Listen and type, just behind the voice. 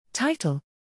Title: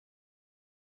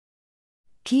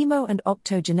 Chemo and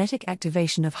optogenetic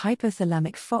activation of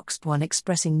hypothalamic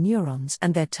Foxb1-expressing neurons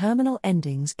and their terminal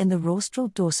endings in the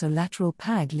rostral-dorsolateral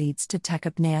PAG leads to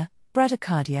tachypnea,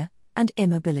 bradycardia, and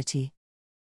immobility.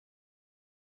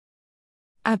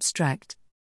 Abstract: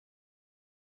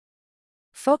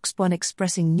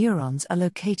 Foxb1-expressing neurons are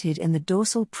located in the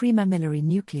dorsal premammillary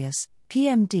nucleus,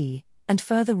 PMD, and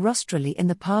further rostrally in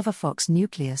the parva-Fox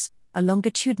nucleus, a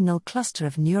longitudinal cluster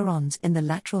of neurons in the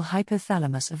lateral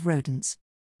hypothalamus of rodents.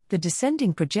 The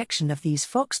descending projection of these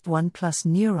Foxb1+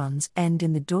 neurons end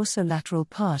in the dorsolateral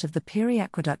part of the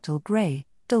periaqueductal gray,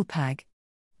 PAG.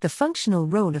 The functional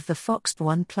role of the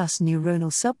Foxb1+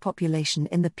 neuronal subpopulation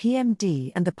in the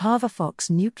PMD and the parva-Fox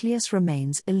nucleus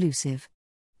remains elusive.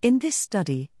 In this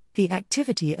study, the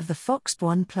activity of the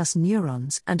Foxb1+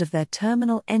 neurons and of their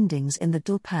terminal endings in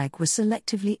the PAG was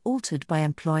selectively altered by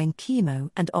employing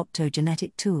chemo and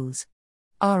optogenetic tools.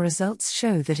 Our results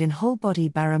show that in whole-body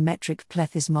barometric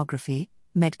plethysmography,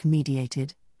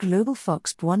 MEDC-mediated, global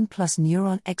Foxb1+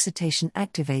 neuron excitation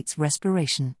activates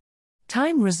respiration.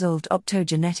 Time-resolved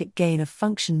optogenetic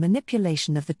gain-of-function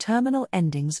manipulation of the terminal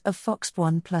endings of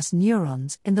Foxb1+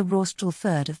 neurons in the rostral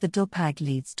third of the PAG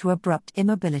leads to abrupt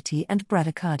immobility and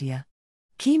bradycardia.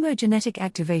 Chemogenetic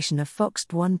activation of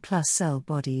Foxb1+ cell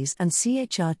bodies and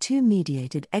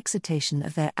CHR2-mediated excitation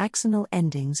of their axonal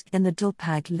endings in the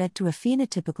PAG led to a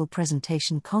phenotypical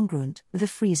presentation congruent with a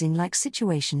freezing-like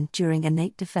situation during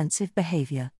innate defensive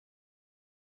behavior.